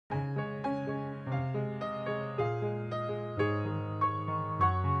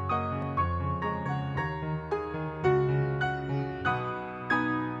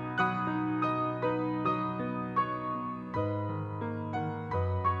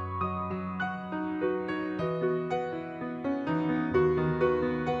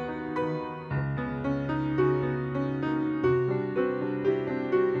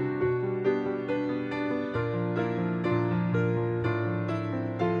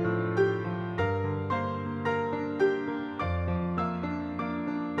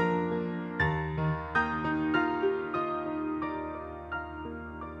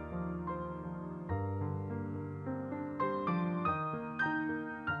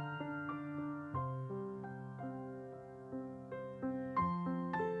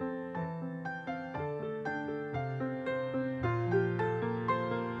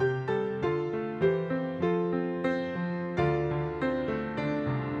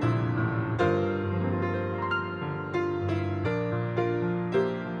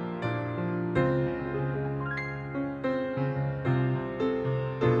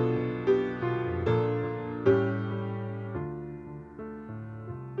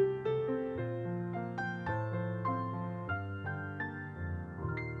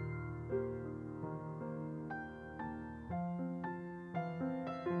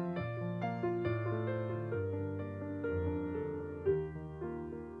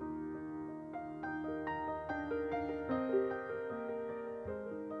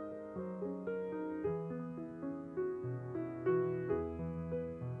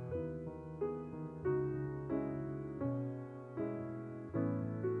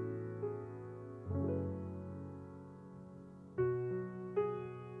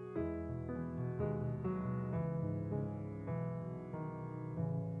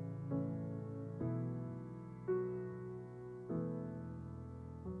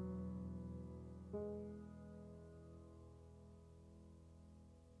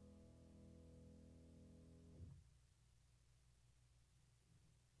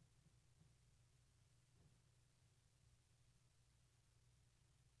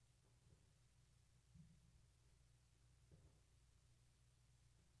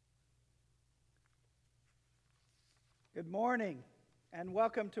Good morning and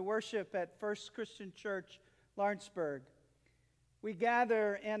welcome to worship at First Christian Church, Lawrenceburg. We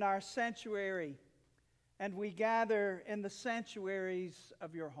gather in our sanctuary and we gather in the sanctuaries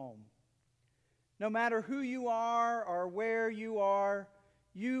of your home. No matter who you are or where you are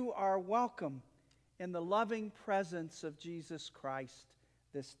welcome in the loving presence of Jesus Christ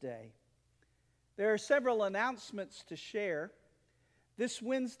this day. There are several announcements to share. This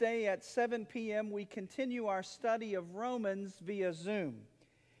Wednesday at 7 p.m. we continue our study of Romans via Zoom.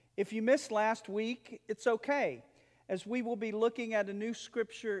 If you missed last week, it's okay, as we will be looking at a new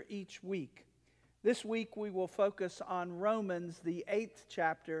scripture each week. This week we will focus on Romans, the 8th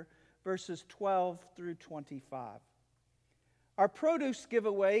chapter, verses 12 through 25. Our produce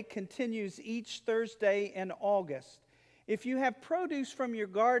giveaway continues each Thursday in August. If you have produce from your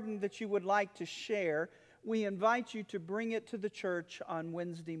garden that you would like to share, we invite you to bring it to the church on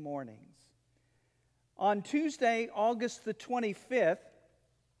Wednesday mornings. On Tuesday, August the 25th,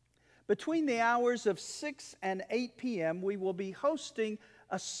 between the hours of 6 and 8 p.m., we will be hosting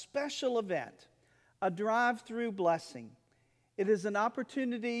a special event, a drive-through blessing. It is an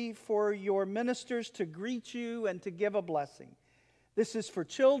opportunity for your ministers to greet you and to give a blessing. This is for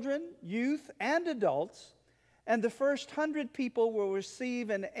children, youth, and adults. And the first 100 people will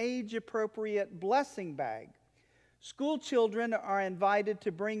receive an age-appropriate blessing bag. School children are invited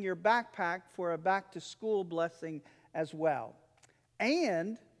to bring your backpack for a back-to-school blessing as well.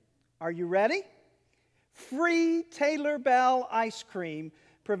 And, are you ready? Free Taylor Bell ice cream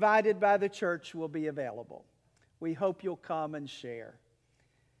provided by the church will be available. We hope you'll come and share.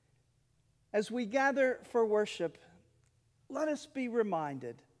 As we gather for worship, let us be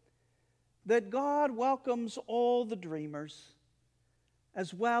reminded that God welcomes all the dreamers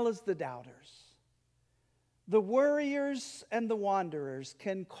as well as the doubters. The worriers and the wanderers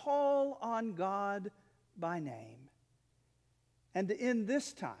can call on God by name. And in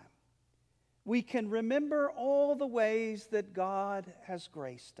this time, we can remember all the ways that God has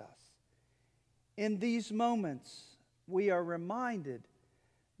graced us. In these moments, we are reminded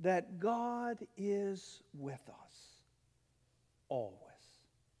that God is with us always.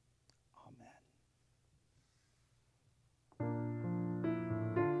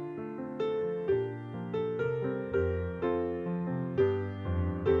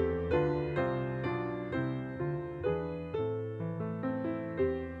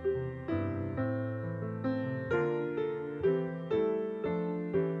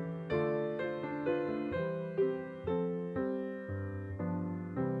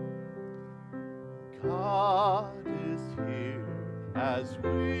 God is here as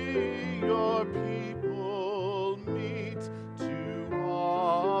we, your people, meet to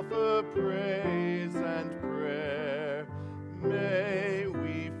offer praise and prayer. May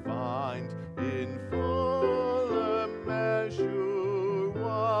we find in fuller measure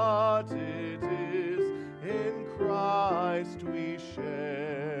what it is in Christ we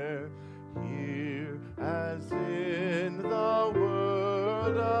share. Here as in the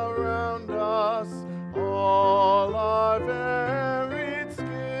world around us, all our varied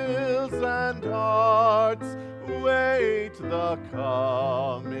skills and arts wait the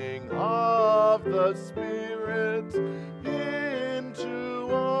coming of the Spirit into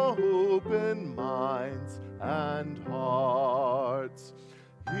open minds and hearts.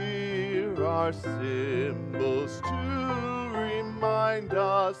 Here are symbols to remind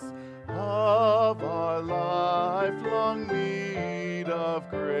us of our lifelong need of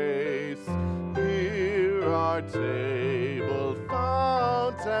grace. Here our table,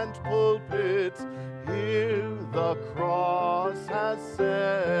 fount, and pulpit. Here the cross has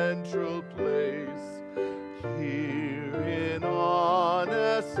central place. Here in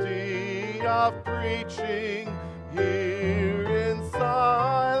honesty of preaching, here in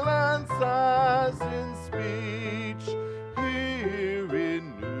silence as in speech, here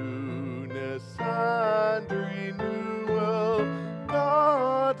in newness and renewal,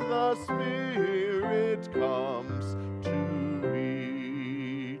 God the Spirit comes to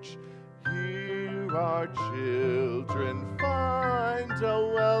each. Here our children find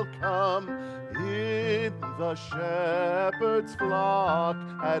a welcome in the shepherd's flock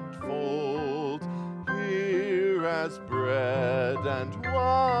and fold. Here as bread and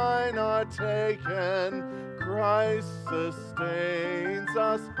wine are taken, Christ sustains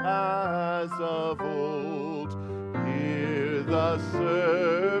us as of old. Here the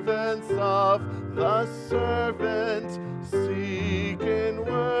servants of the servant seek in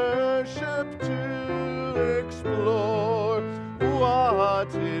worship to explore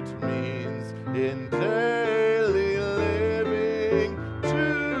what it means in daily living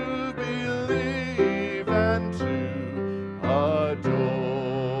to believe and to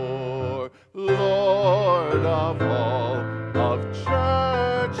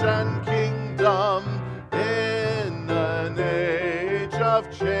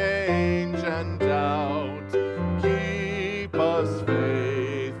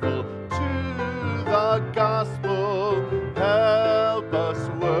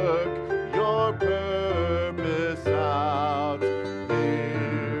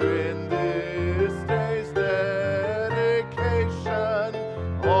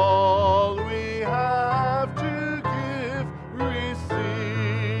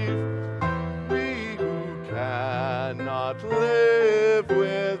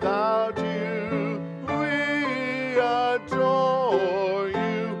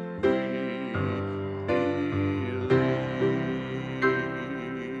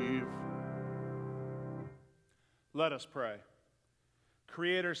Let us pray.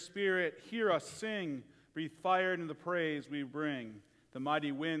 Creator Spirit, hear us sing. Breathe fire into the praise we bring. The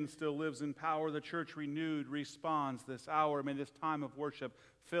mighty wind still lives in power. The church renewed responds this hour. May this time of worship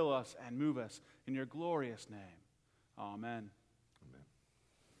fill us and move us in your glorious name. Amen. Amen.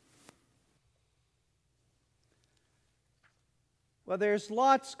 Well, there's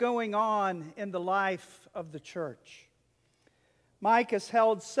lots going on in the life of the church. Mike has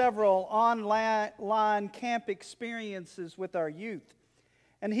held several online camp experiences with our youth,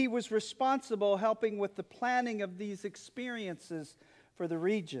 and he was responsible helping with the planning of these experiences for the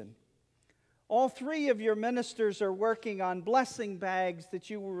region. All three of your ministers are working on blessing bags that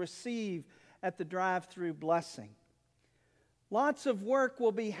you will receive at the drive-through blessing. Lots of work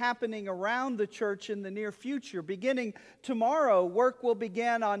will be happening around the church in the near future. Beginning tomorrow, work will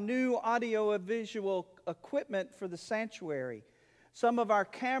begin on new audio-visual equipment for the sanctuary. Some of our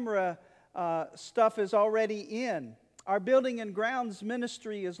camera stuff is already in. Our building and grounds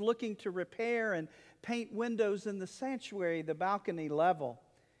ministry is looking to repair and paint windows in the sanctuary, the balcony level.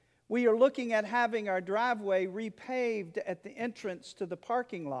 We are looking at having our driveway repaved at the entrance to the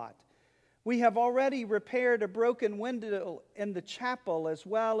parking lot. We have already repaired a broken window in the chapel, as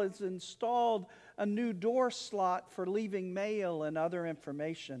well as installed a new door slot for leaving mail and other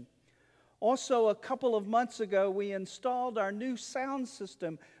information. Also, a couple of months ago, we installed our new sound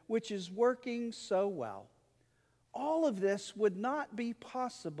system, which is working so well. All of this would not be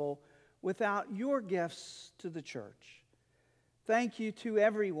possible without your gifts to the church. Thank you to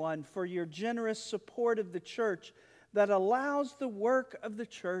everyone for your generous support of the church that allows the work of the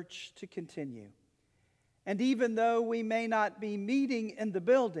church to continue. And even though we may not be meeting in the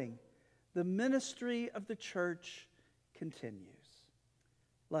building, the ministry of the church continues.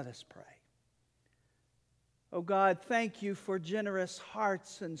 Let us pray. Oh God, thank you for generous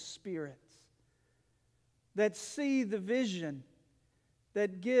hearts and spirits that see the vision,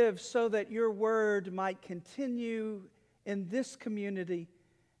 that give so that your word might continue in this community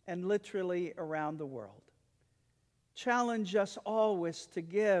and literally around the world. Challenge us always to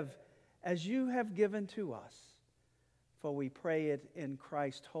give as you have given to us, for we pray it in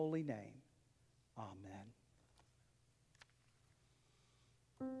Christ's holy name. Amen.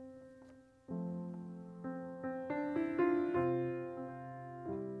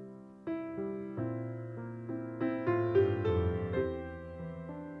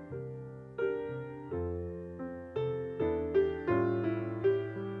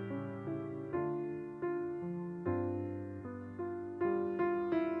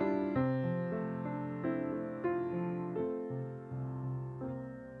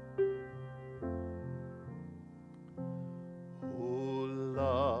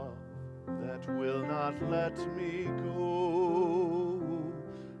 Let me go.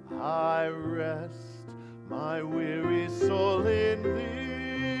 I rest my weary soul in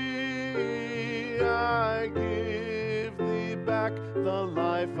thee. I give thee back the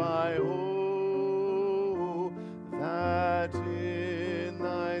life I owe, that in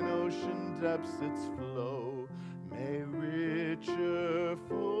thine ocean depths its flow may richer,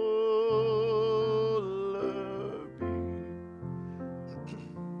 fuller be.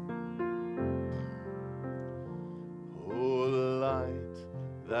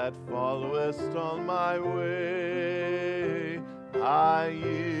 That followest on my way, I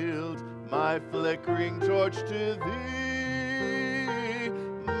yield my flickering torch to thee.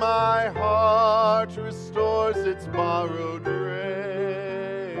 My heart restores its borrowed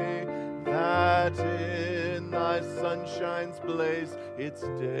ray, that in thy sunshine's blaze its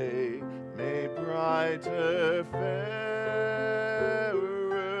day may brighter, fairer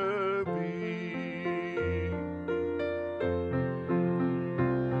be.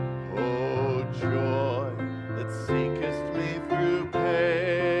 Joy that seekest me through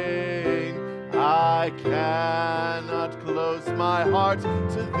pain, I cannot close my heart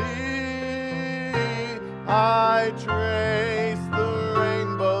to thee. I trace the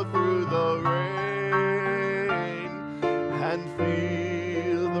rainbow through the rain, and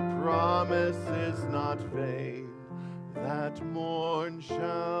feel the promise is not vain, that morn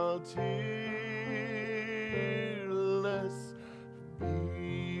shall tearless be.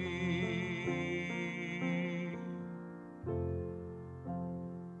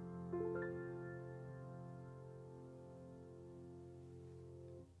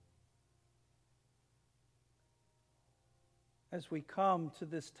 As we come to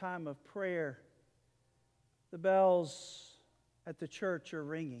this time of prayer, the bells at the church are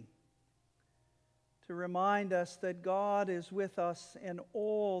ringing to remind us that God is with us in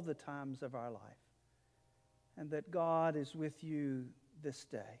all the times of our life, and that God is with you this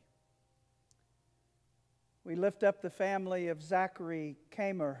day. We lift up the family of Zachary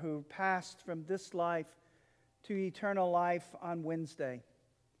Kamer, who passed from this life to eternal life on Wednesday.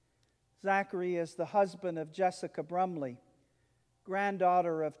 Zachary is the husband of Jessica Brumley,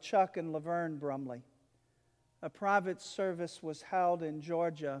 granddaughter of Chuck and Laverne Brumley. A private service was held in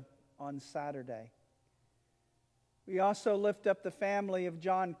Georgia on Saturday. We also lift up the family of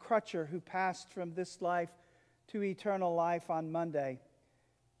John Crutcher, who passed from this life to eternal life on Monday.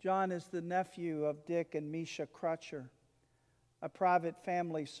 John is the nephew of Dick and Misha Crutcher. A private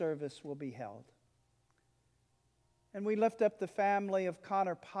family service will be held. And we lift up the family of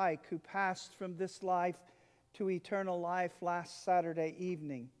Connor Pike, who passed from this life to eternal life last Saturday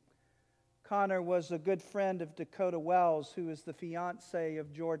evening. Connor was a good friend of Dakota Wells, who is the fiancé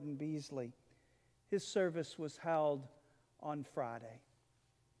of Jordan Beasley. His service was held on Friday.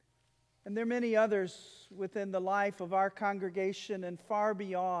 And there are many others within the life of our congregation and far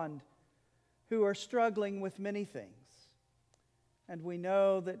beyond who are struggling with many things. And we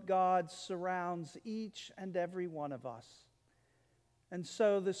know that God surrounds each and every one of us. And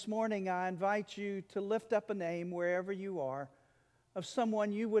so this morning I invite you to lift up a name wherever you are of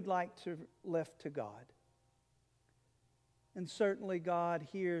someone you would like to lift to God. And certainly God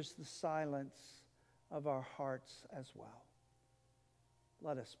hears the silence of our hearts as well.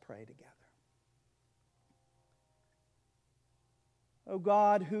 Let us pray together. O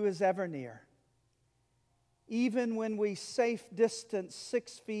God, who is ever near, even when we safe distance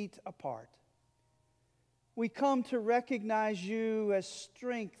 6 feet apart, we come to recognize you as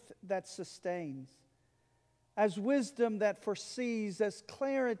strength that sustains, as wisdom that foresees, as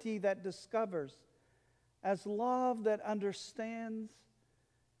clarity that discovers, as love that understands,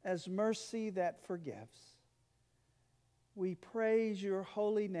 as mercy that forgives. We praise your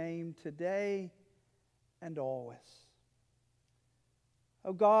holy name today and always.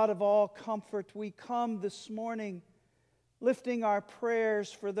 O God of all comfort, we come this morning lifting our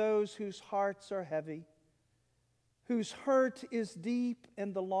prayers for those whose hearts are heavy, whose hurt is deep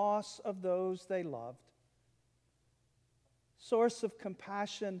in the loss of those they loved. Source of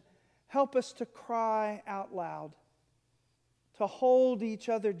compassion, help us to cry out loud, to hold each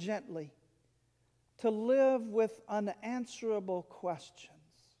other gently, to live with unanswerable questions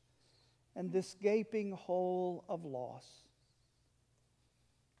and this gaping hole of loss.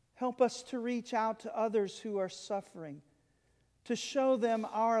 Help us to reach out to others who are suffering, to show them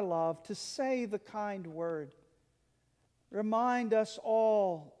our love, to say the kind word. Remind us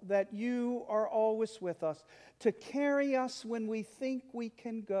all that you are always with us, to carry us when we think we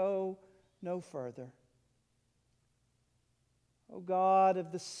can go no further. O God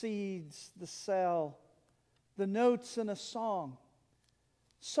of the seeds, the cell, the notes in a song,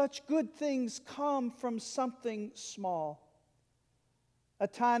 such good things come from something small. A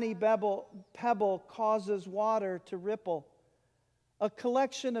tiny pebble causes water to ripple. A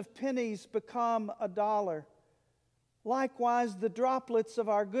collection of pennies become $1. Likewise, the droplets of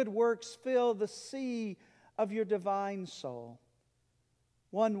our good works fill the sea of your divine soul.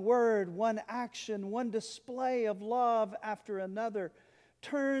 One word, one action, one display of love after another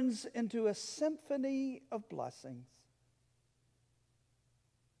turns into a symphony of blessings.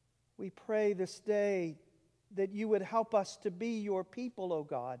 We pray this day that you would help us to be your people, O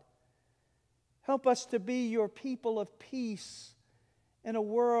God. Help us to be your people of peace in a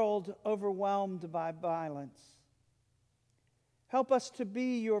world overwhelmed by violence. Help us to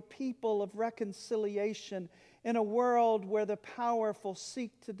be your people of reconciliation in a world where the powerful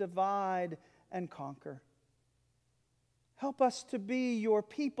seek to divide and conquer. Help us to be your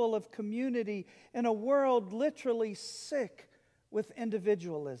people of community in a world literally sick with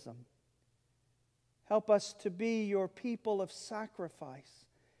individualism. Help us to be your people of sacrifice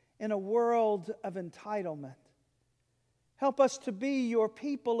in a world of entitlement. Help us to be your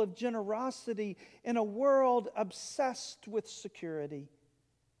people of generosity in a world obsessed with security.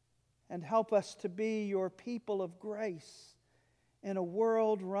 And help us to be your people of grace in a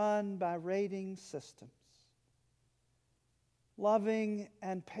world run by rating systems. Loving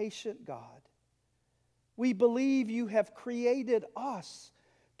and patient God, we believe you have created us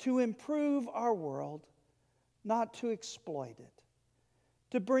to improve our world, not to exploit it,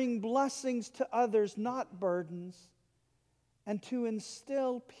 to bring blessings to others, not burdens, and to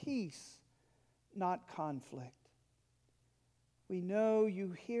instill peace, not conflict. We know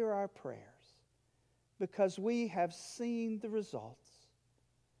you hear our prayers because we have seen the results.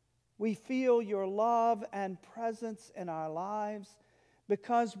 We feel your love and presence in our lives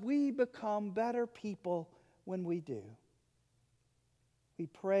because we become better people when we do. We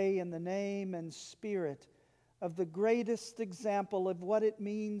pray in the name and spirit of the greatest example of what it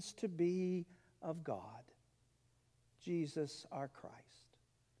means to be of God, Jesus our Christ.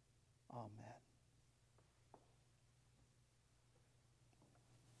 Amen.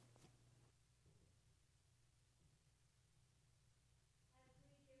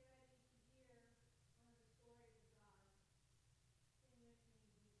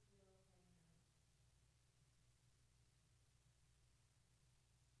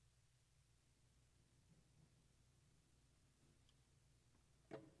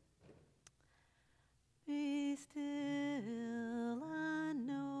 Be still and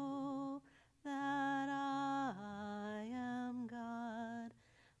know that I am God.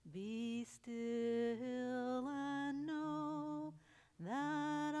 Be still and know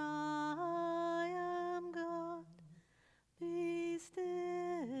that I am God. Be still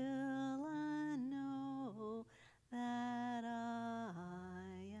and know that I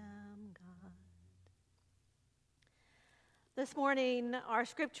am God. This morning, our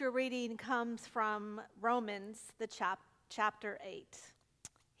scripture reading comes from Romans, the chapter 8.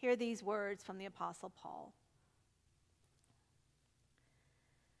 Hear these words from the Apostle Paul.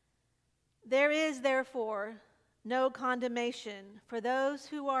 There is therefore no condemnation for those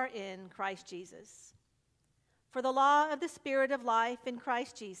who are in Christ Jesus. For the law of the Spirit of life in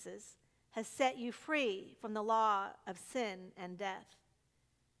Christ Jesus has set you free from the law of sin and death.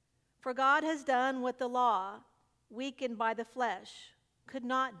 For God has done what the law, weakened by the flesh, could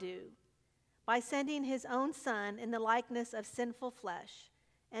not do, by sending his own Son in the likeness of sinful flesh,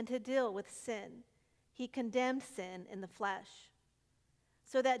 and to deal with sin. He condemned sin in the flesh,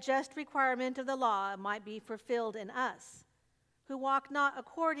 so that just requirement of the law might be fulfilled in us, who walk not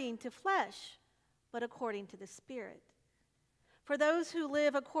according to flesh, but according to the Spirit. For those who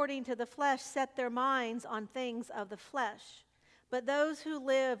live according to the flesh set their minds on things of the flesh, but those who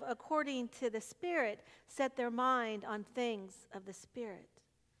live according to the Spirit set their mind on things of the Spirit.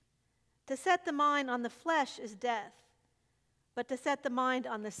 To set the mind on the flesh is death, but to set the mind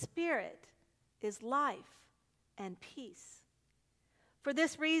on the Spirit is life and peace. For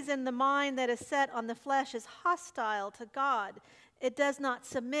this reason, the mind that is set on the flesh is hostile to God. It does not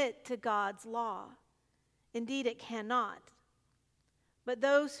submit to God's law. Indeed, it cannot. But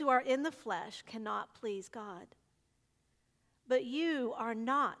those who are in the flesh cannot please God. But you are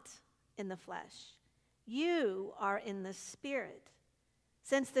not in the flesh. You are in the Spirit.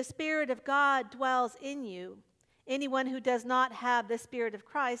 Since the Spirit of God dwells in you, anyone who does not have the Spirit of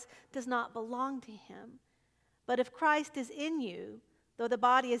Christ does not belong to him. But if Christ is in you, though the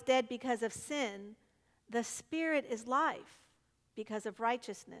body is dead because of sin, the Spirit is life because of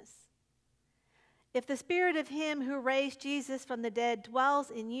righteousness. If the Spirit of him who raised Jesus from the dead dwells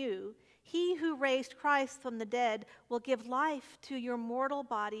in you, he who raised Christ from the dead will give life to your mortal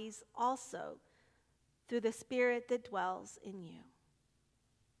bodies also, through the Spirit that dwells in you.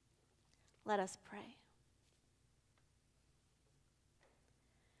 Let us pray.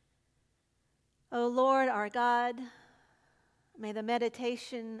 O Lord our God, may the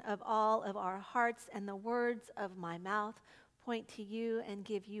meditation of all of our hearts and the words of my mouth point to you and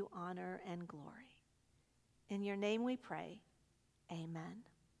give you honor and glory. In your name we pray, amen.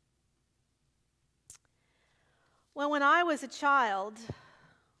 Well, when I was a child,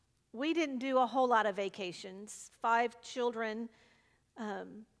 we didn't do a whole lot of vacations. 5 children,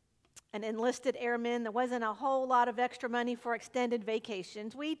 an enlisted airman. There wasn't a whole lot of extra money for extended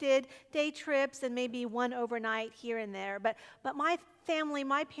vacations. We did day trips and maybe one overnight here and there. But my family,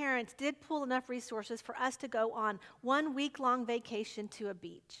 my parents, did pull enough resources for us to go on 1 week-long vacation to a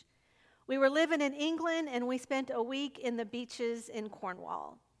beach. We were living in England, and we spent a week in the beaches in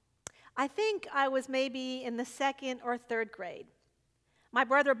Cornwall. I think I was maybe in the 2nd or 3rd grade. My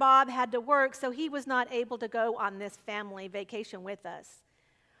brother Bob had to work, so he was not able to go on this family vacation with us.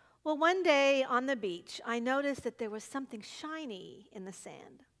 Well, one day on the beach, I noticed that there was something shiny in the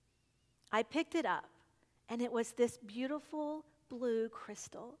sand. I picked it up, and it was this beautiful blue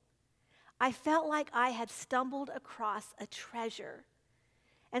crystal. I felt like I had stumbled across a treasure.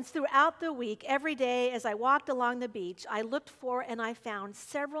 And throughout the week, every day as I walked along the beach, I looked for and I found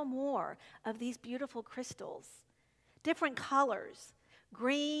several more of these beautiful crystals. Different colors,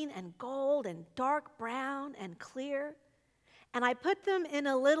 green and gold and dark brown and clear. And I put them in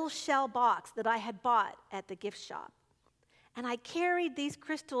a little shell box that I had bought at the gift shop. And I carried these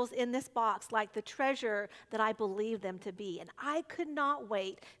crystals in this box like the treasure that I believed them to be. And I could not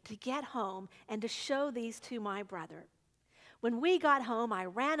wait to get home and to show these to my brother. When we got home, I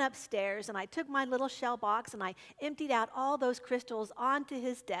ran upstairs and I took my little shell box and I emptied out all those crystals onto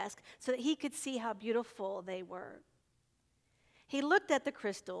his desk so that he could see how beautiful they were. He looked at the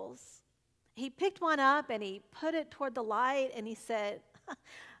crystals. He picked one up and he put it toward the light and he said,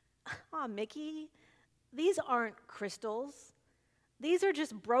 "Oh, Mickey, these aren't crystals. These are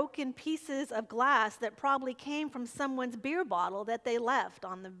just broken pieces of glass that probably came from someone's beer bottle that they left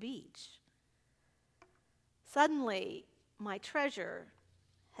on the beach. Suddenly, my treasure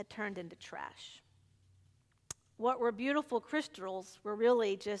had turned into trash. What were beautiful crystals were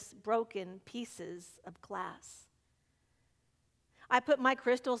really just broken pieces of glass. I put my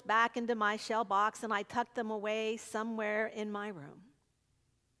crystals back into my shell box and I tucked them away somewhere in my room.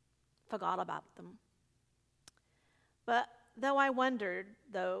 Forgot about them. But though I wondered,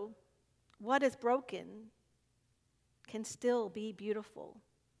 what is broken can still be beautiful,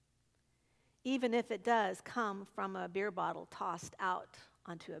 even if it does come from a beer bottle tossed out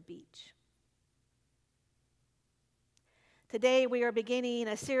onto a beach. Today we are beginning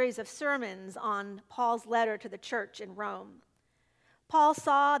a series of sermons on Paul's letter to the church in Rome. Paul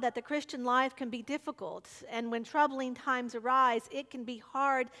saw that the Christian life can be difficult, and when troubling times arise, it can be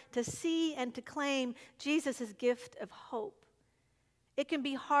hard to see and to claim Jesus' gift of hope. It can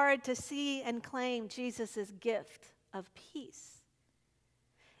be hard to see and claim Jesus' gift of peace.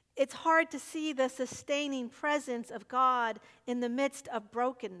 It's hard to see the sustaining presence of God in the midst of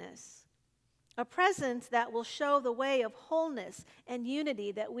brokenness, a presence that will show the way of wholeness and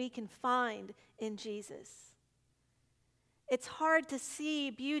unity that we can find in Jesus. It's hard to see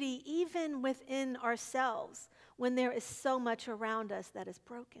beauty even within ourselves when there is so much around us that is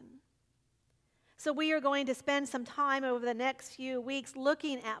broken. So we are going to spend some time over the next few weeks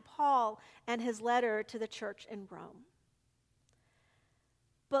looking at Paul and his letter to the church in Rome.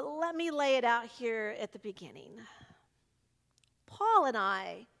 But let me lay it out here at the beginning. Paul and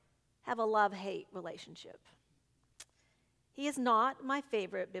I have a love-hate relationship. He is not my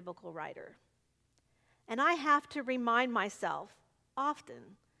favorite biblical writer. And I have to remind myself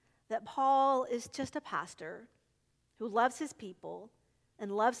often that Paul is just a pastor who loves his people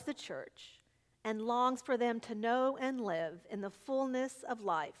and loves the church and longs for them to know and live in the fullness of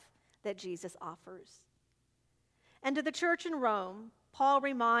life that Jesus offers. And to the church in Rome, Paul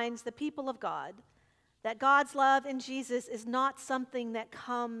reminds the people of God that God's love in Jesus is not something that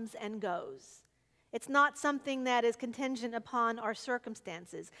comes and goes. It's not something that is contingent upon our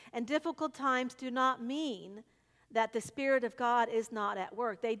circumstances. And difficult times do not mean that the Spirit of God is not at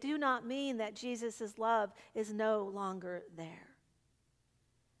work. They do not mean that Jesus' love is no longer there.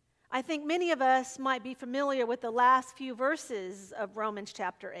 I think many of us might be familiar with the last few verses of Romans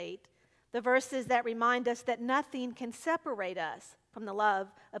chapter 8, the verses that remind us that nothing can separate us from the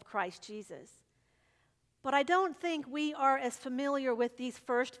love of Christ Jesus. But I don't think we are as familiar with these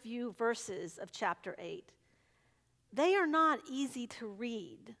first few verses of chapter 8. They are not easy to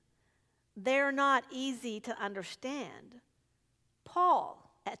read. They're not easy to understand.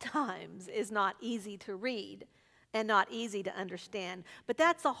 Paul, at times, is not easy to read and not easy to understand. But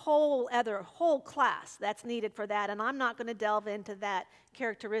that's a whole class that's needed for that, and I'm not going to delve into that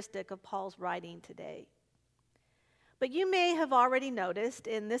characteristic of Paul's writing today. But you may have already noticed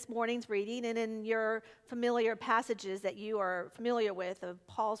in this morning's reading and in your familiar passages that you are familiar with of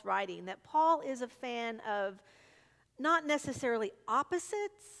Paul's writing that Paul is a fan of not necessarily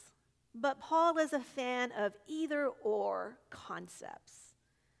opposites, but Paul is a fan of either-or concepts.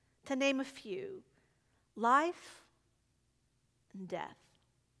 To name a few, life and death,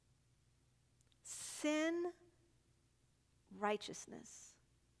 sin, righteousness,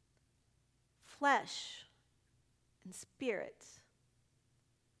 flesh and spirit,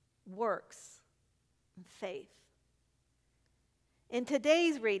 works and faith. In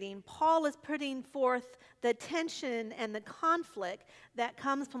today's reading, Paul is putting forth the tension and the conflict that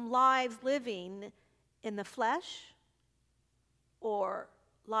comes from lives living in the flesh or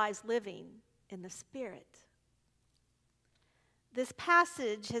lives living in the spirit. This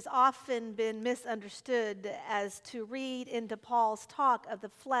passage has often been misunderstood as to read into Paul's talk of the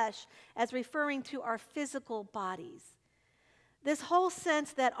flesh as referring to our physical bodies. This whole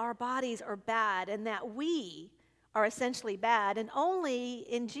sense that our bodies are bad and that we are essentially bad, and only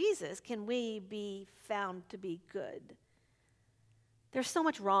in Jesus can we be found to be good. There's so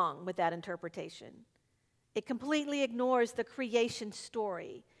much wrong with that interpretation. It completely ignores the creation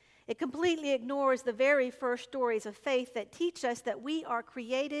story. It completely ignores the very first stories of faith that teach us that we are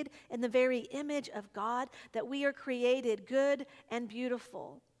created in the very image of God, that we are created good and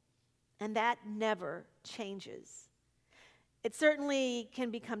beautiful, and that never changes. It certainly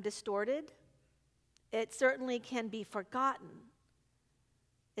can become distorted. It certainly can be forgotten.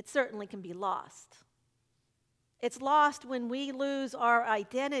 It certainly can be lost. It's lost when we lose our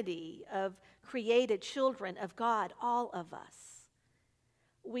identity of created children of God, all of us.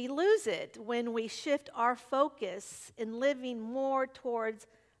 We lose it when we shift our focus in living more towards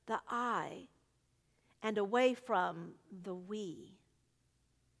the I and away from the we.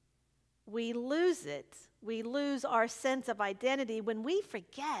 We lose it. We lose our sense of identity when we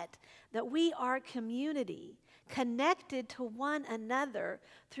forget that we are community, connected to one another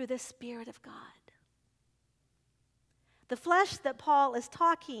through the Spirit of God. The flesh that Paul is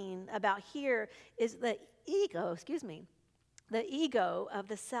talking about here is the ego of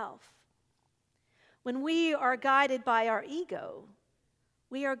the self. When we are guided by our ego,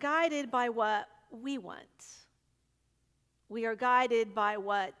 we are guided by what we want. We are guided by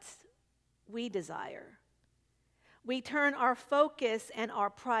what we desire. We turn our focus and our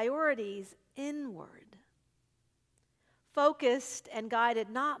priorities inward, focused and guided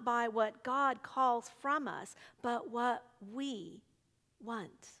not by what God calls from us, but what we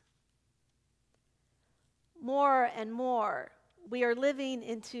want. More and more, we are living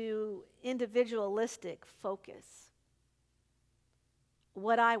into individualistic focus.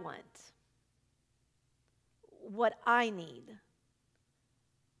 What I want, what I need,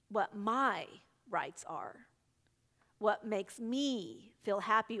 what my rights are, what makes me feel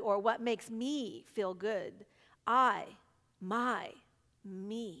happy or what makes me feel good. I, my,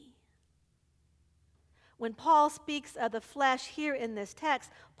 me. When Paul speaks of the flesh here in this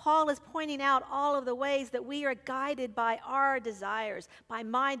text, Paul is pointing out all of the ways that we are guided by our desires, by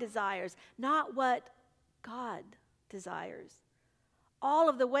my desires, not what God desires. All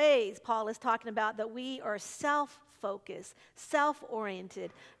of the ways Paul is talking about that we are self-focused,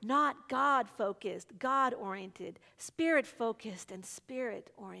 self-oriented, not God-focused, God-oriented, Spirit-focused, and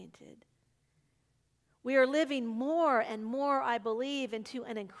Spirit-oriented. We are living more and more, I believe, into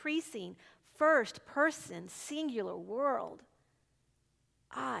an increasing first-person, singular world.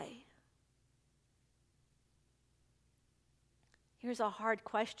 I. Here's a hard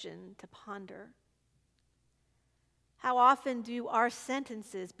question to ponder. How often do our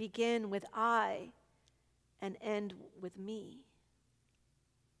sentences begin with I and end with me?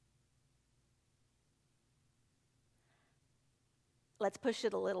 Let's push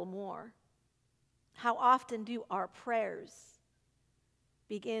it a little more. How often do our prayers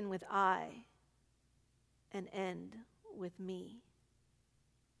begin with I and end with me?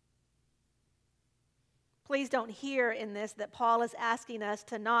 Please don't hear in this that Paul is asking us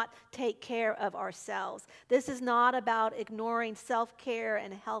to not take care of ourselves. This is not about ignoring self-care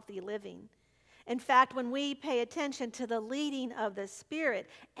and healthy living. In fact, when we pay attention to the leading of the Spirit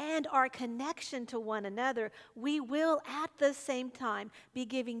and our connection to one another, we will at the same time be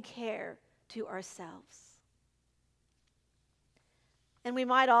giving care to ourselves. And we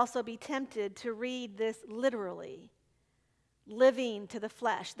might also be tempted to read this literally. Living to the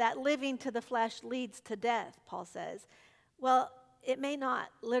flesh. That living to the flesh leads to death, Paul says. Well, it may not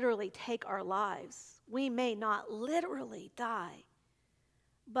literally take our lives. We may not literally die.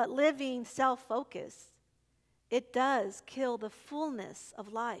 But living self-focused, it does kill the fullness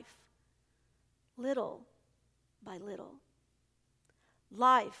of life, little by little.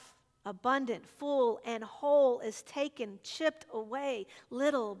 Life, abundant, full, and whole, is taken, chipped away,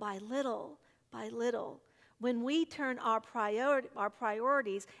 little by little by little. When we turn our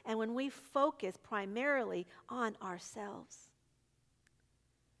priorities and when we focus primarily on ourselves.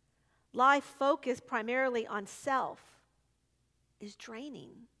 Life focused primarily on self is draining.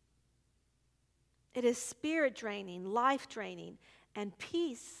 It is spirit draining, life draining, and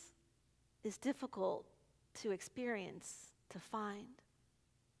peace is difficult to experience, to find.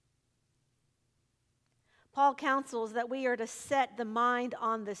 Paul counsels that we are to set the mind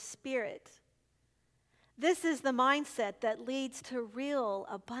on the Spirit. This is the mindset that leads to real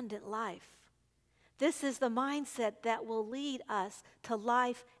abundant life. This is the mindset that will lead us to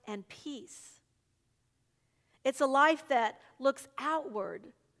life and peace. It's a life that looks outward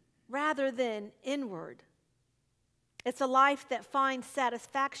rather than inward. It's a life that finds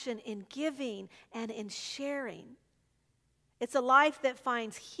satisfaction in giving and in sharing. It's a life that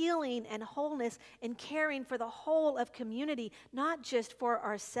finds healing and wholeness in caring for the whole of community, not just for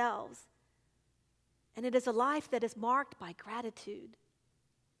ourselves. And it is a life that is marked by gratitude.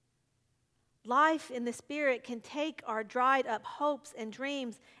 Life in the Spirit can take our dried up hopes and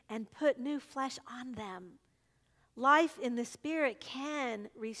dreams and put new flesh on them. Life in the Spirit can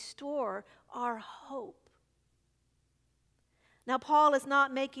restore our hope. Now, Paul is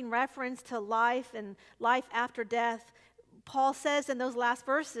not making reference to life and life after death. Paul says in those last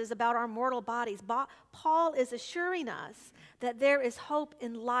verses about our mortal bodies, Paul is assuring us that there is hope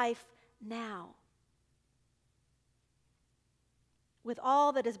in life now. With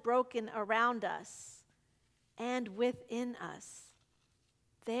all that is broken around us and within us,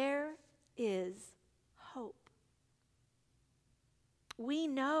 there is hope. We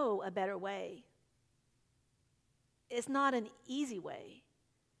know a better way. It's not an easy way,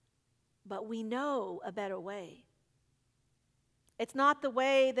 but we know a better way. It's not the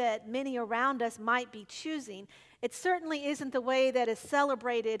way that many around us might be choosing. It certainly isn't the way that is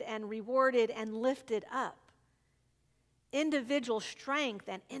celebrated and rewarded and lifted up. Individual strength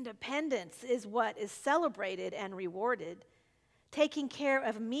and independence is what is celebrated and rewarded. Taking care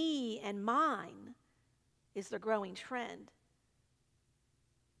of me and mine is the growing trend.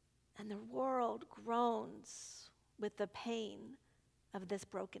 And the world groans with the pain of this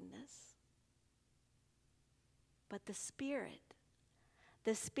brokenness. But the Spirit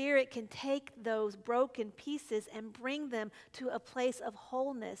can take those broken pieces and bring them to a place of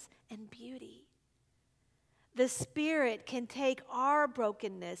wholeness and beauty. The Spirit can take our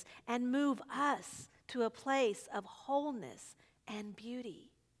brokenness and move us to a place of wholeness and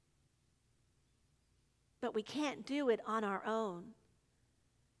beauty. But we can't do it on our own.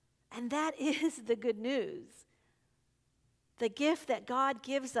 And that is the good news. The gift that God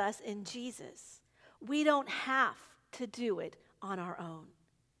gives us in Jesus. We don't have to do it on our own.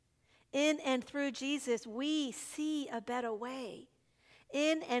 In and through Jesus, we see a better way.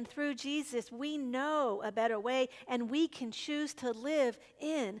 In and through Jesus, we know a better way, and we can choose to live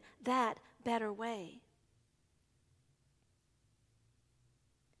in that better way.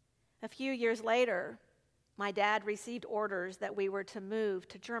 A few years later, my dad received orders that we were to move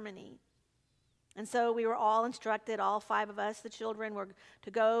to Germany. And so we were all instructed, all 5 of us, the children, were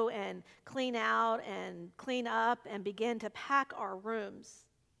to go and clean out and clean up and begin to pack our rooms.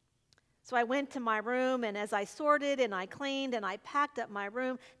 So I went to my room, and as I sorted and I cleaned and I packed up my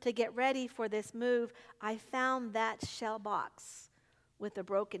room to get ready for this move, I found that shell box with the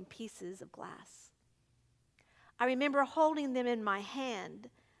broken pieces of glass. I remember holding them in my hand,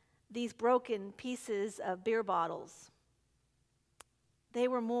 these broken pieces of beer bottles. They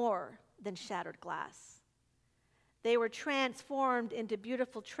were more than shattered glass. They were transformed into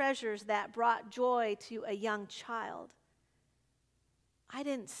beautiful treasures that brought joy to a young child. I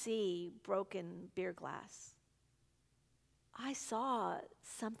didn't see broken beer glass. I saw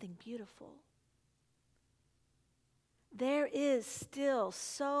something beautiful. There is still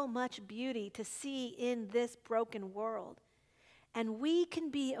so much beauty to see in this broken world. And we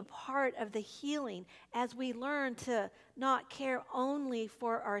can be a part of the healing as we learn to not care only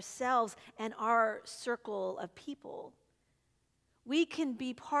for ourselves and our circle of people. We can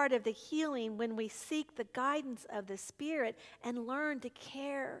be part of the healing when we seek the guidance of the Spirit and learn to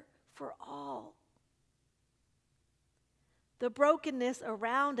care for all. The brokenness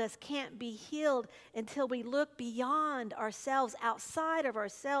around us can't be healed until we look beyond ourselves, outside of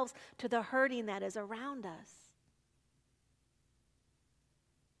ourselves, to the hurting that is around us.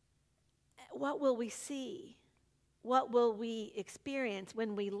 What will we see? What will we experience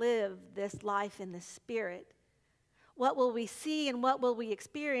when we live this life in the Spirit? What will we see and what will we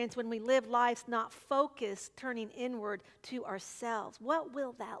experience when we live lives not focused, turning inward to ourselves? What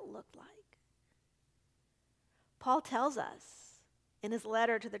will that look like? Paul tells us in his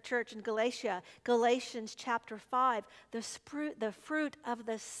letter to the church in Galatia, Galatians chapter 5, the fruit of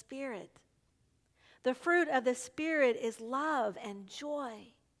the Spirit. The fruit of the Spirit is love and joy,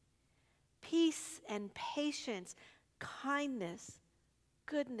 peace and patience, kindness,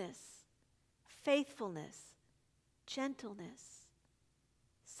 goodness, faithfulness, gentleness,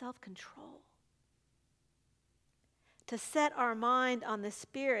 self-control. To set our mind on the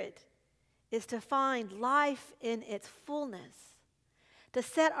Spirit is to find life in its fullness. To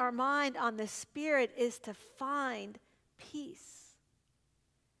set our mind on the Spirit is to find peace.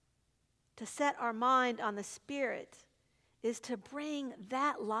 To set our mind on the Spirit is to bring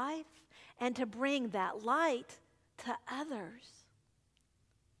that life and to bring that light to others.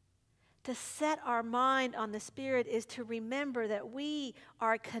 To set our mind on the Spirit is to remember that we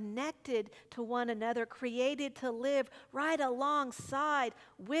are connected to one another, created to live right alongside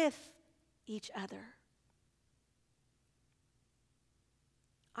with each other.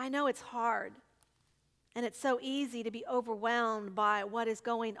 I know it's hard, and it's so easy to be overwhelmed by what is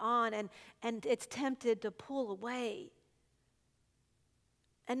going on, and it's tempted to pull away.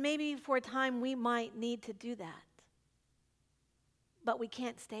 And maybe for a time we might need to do that. But we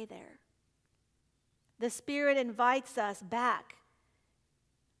can't stay there. The Spirit invites us back.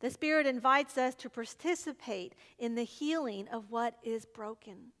 The Spirit invites us to participate in the healing of what is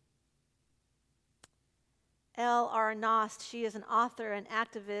broken. L.R. Knost, she is an author and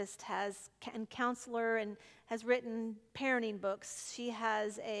activist, and counselor, and has written parenting books. She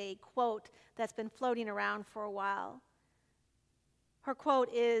has a quote that's been floating around for a while. Her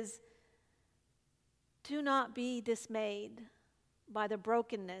quote is, "Do not be dismayed by the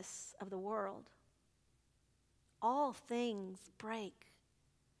brokenness of the world. all things break,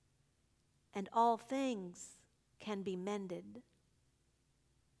 and all things can be mended.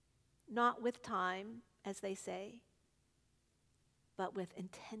 Not with time, as they say, but with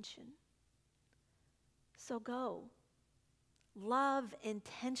intention. So go. Love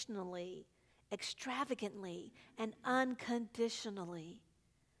intentionally, extravagantly, and unconditionally.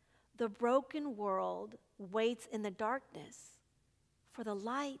 The broken world waits in the darkness for the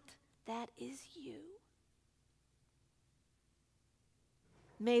light that is you.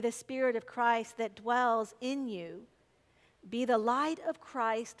 May the Spirit of Christ that dwells in you be the light of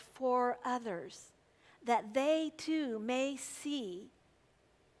Christ for others, that they too may see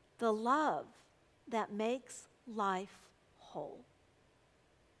the love that makes life whole.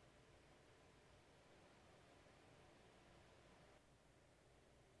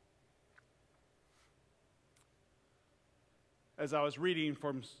 As I was reading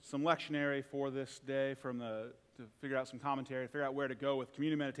from some lectionary for this day, to figure out some commentary, figure out where to go with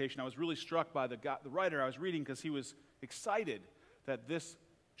communion meditation, I was really struck by the writer I was reading, because he was excited that this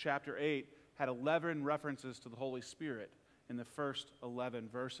chapter 8 had 11 references to the Holy Spirit in the first 11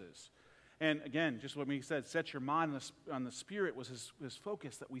 verses. And again, just what he said, set your mind on the Spirit was his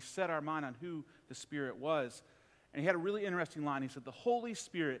focus, that we set our mind on who the Spirit was. And he had a really interesting line. He said, the Holy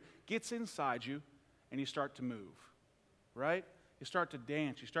Spirit gets inside you and you start to move, right? You start to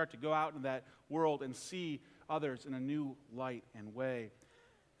dance. You start to go out in that world and see others in a new light and way.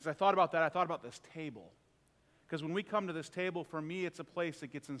 As I thought about that, I thought about this table. Because when we come to this table, for me, it's a place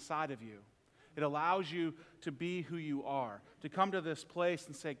that gets inside of you. It allows you to be who you are, to come to this place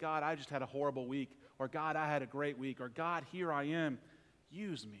and say, God, I just had a horrible week, or God, I had a great week, or God, here I am,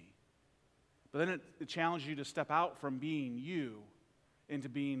 use me. But then it challenges you to step out from being you into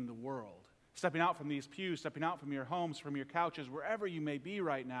being the world. Stepping out from these pews, stepping out from your homes, from your couches, wherever you may be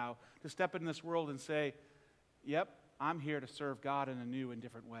right now, to step in this world and say, yep, I'm here to serve God in a new and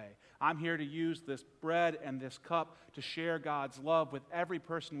different way. I'm here to use this bread and this cup to share God's love with every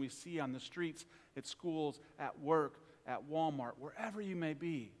person we see on the streets, at schools, at work, at Walmart, wherever you may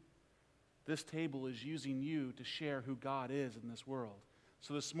be. This table is using you to share who God is in this world.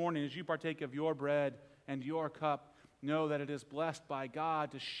 So this morning, as you partake of your bread and your cup, know that it is blessed by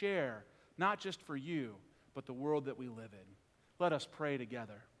God to share, not just for you, but the world that we live in. Let us pray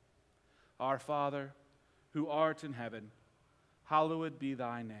together. Our Father, who art in heaven, hallowed be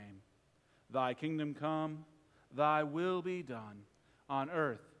thy name. Thy kingdom come, thy will be done, on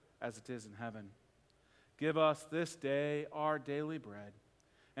earth as it is in heaven. Give us this day our daily bread,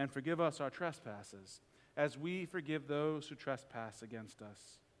 and forgive us our trespasses, as we forgive those who trespass against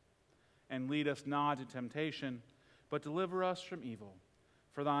us. And lead us not into temptation, but deliver us from evil.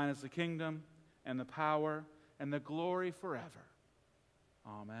 For thine is the kingdom, and the power, and the glory forever.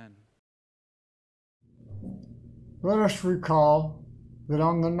 Amen. Let us recall that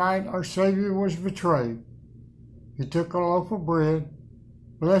on the night our Savior was betrayed, he took a loaf of bread,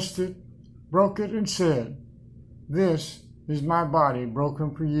 blessed it, broke it, and said, "This is my body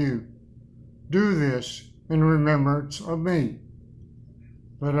broken for you. Do this in remembrance of me."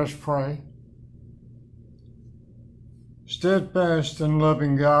 Let us pray. Steadfast and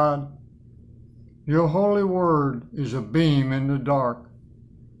loving God, your holy word is a beam in the dark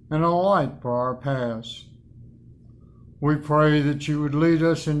and a light for our paths. We pray that you would lead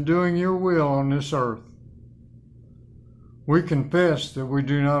us in doing your will on this earth. We confess that we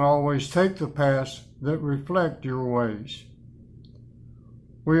do not always take the paths that reflect your ways.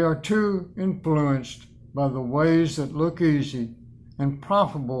 We are too influenced by the ways that look easy and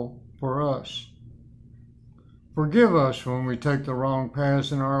profitable for us. Forgive us when we take the wrong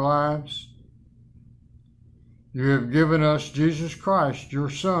paths in our lives. You have given us Jesus Christ, your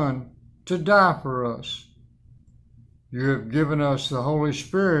Son, to die for us. You have given us the Holy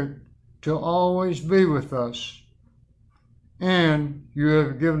Spirit to always be with us. And you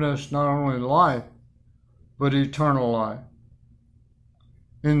have given us not only life, but eternal life.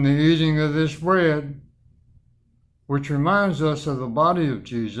 In the eating of this bread, which reminds us of the body of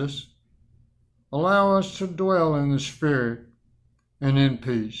Jesus, allow us to dwell in the Spirit and in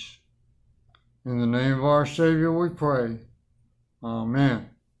peace. In the name of our Savior we pray. Amen.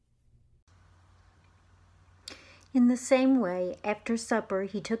 In the same way, after supper,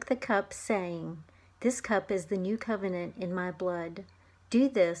 he took the cup, saying, "This cup is the new covenant in my blood. Do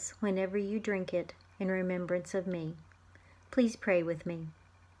this whenever you drink it in remembrance of me." Please pray with me.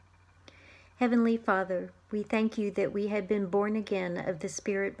 Heavenly Father, we thank you that we have been born again of the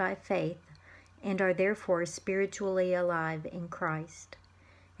Spirit by faith and are therefore spiritually alive in Christ.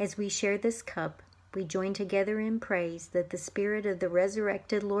 As we share this cup, we join together in praise that the Spirit of the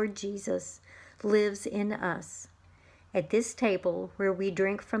resurrected Lord Jesus lives in us At this table, where we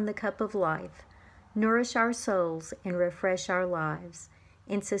drink from the cup of life, nourish our souls and refresh our lives,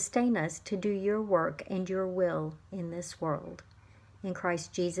 and sustain us to do your work and your will in this world. In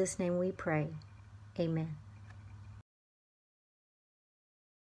Christ Jesus' name we pray. Amen.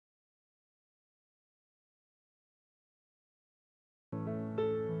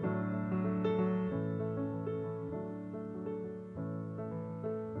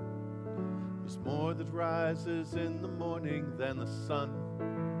 There's more that rises in the morning than the sun,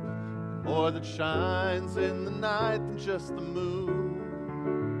 and more that shines in the night than just the moon.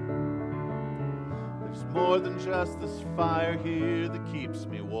 There's more than just this fire here that keeps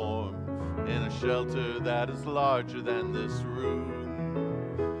me warm in a shelter that is larger than this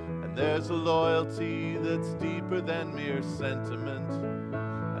room. And there's a loyalty that's deeper than mere sentiment,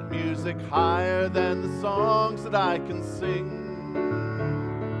 and music higher than the songs that I can sing.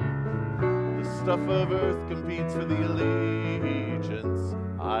 Stuff of earth competes for the allegiance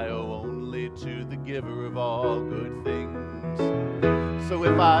I owe only to the giver of all good things. So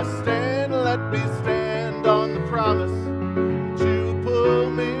if I stand, let me stand on the promise that you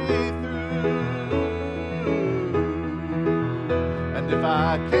pull me through. And if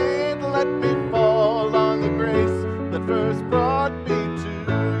I can't, let me fall on the grace that first brought me to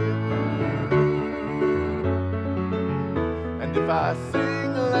you. And if I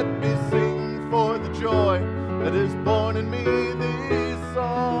sing, let me sing for the joy that is born in me these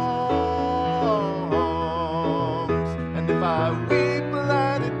songs. And if I weep,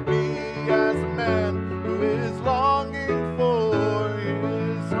 let it be as a man who is longing for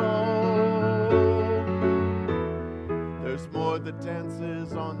his home. There's more that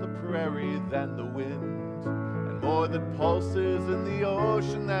dances on the prairie than the wind, and more that pulses in the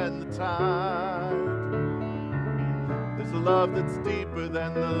ocean than the tide. There's a love that's deeper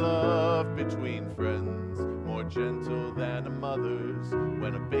than the love between friends, more gentle than a mother's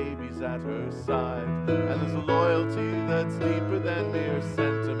when a baby's at her side. And there's a loyalty that's deeper than mere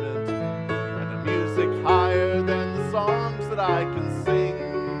sentiment, and a music higher than the songs that I can sing.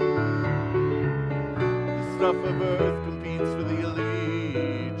 The stuff of earth competes for the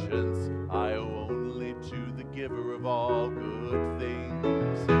allegiance I owe only to the giver of all good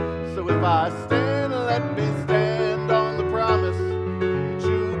things. So if I stand, let me stand on the promise that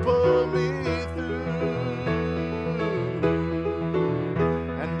you pull me through.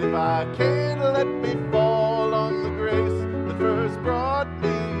 And if I can't, let me fall on the grace that first brought me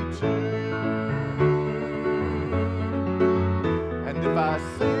to you. And if I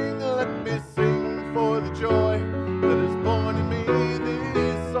sing, let me sing for the joy that is born in me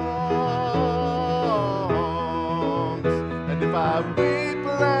these songs. And if I weep,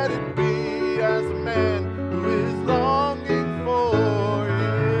 let it be as a man who is longing for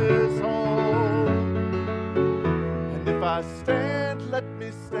his home. And if I stand, let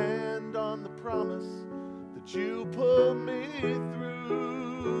me stand on the promise that you pull me through.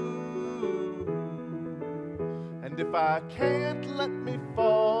 And if I can't, let me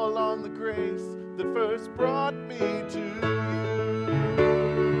fall on the grace that first brought me to you.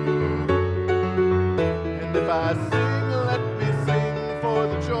 And if I sing, let me sing for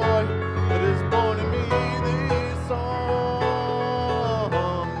the joy that is born in me these songs.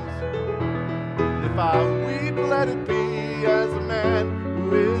 If I weep, let it be as a man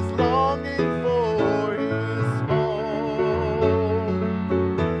who is longing for his home.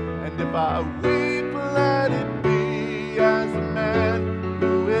 And if I weep, let it be as a man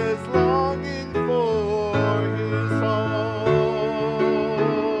who is longing for his home.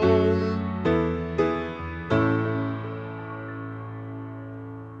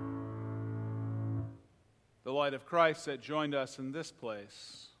 The light of Christ that joined us in this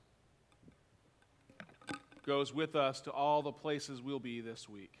place goes with us to all the places we'll be this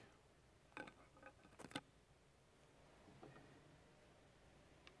week.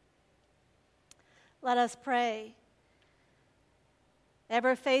 Let us pray.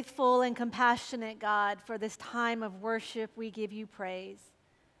 Ever faithful and compassionate God, for this time of worship, we give you praise.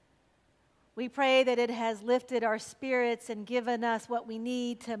 We pray that it has lifted our spirits and given us what we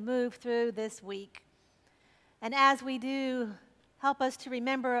need to move through this week. And as we do, help us to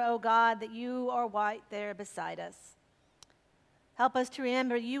remember, O God, that you are right there beside us. Help us to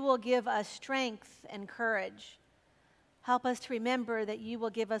remember you will give us strength and courage. Help us to remember that you will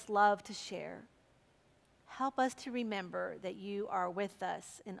give us love to share. Help us to remember that you are with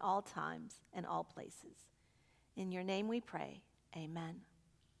us in all times and all places. In your name we pray. Amen.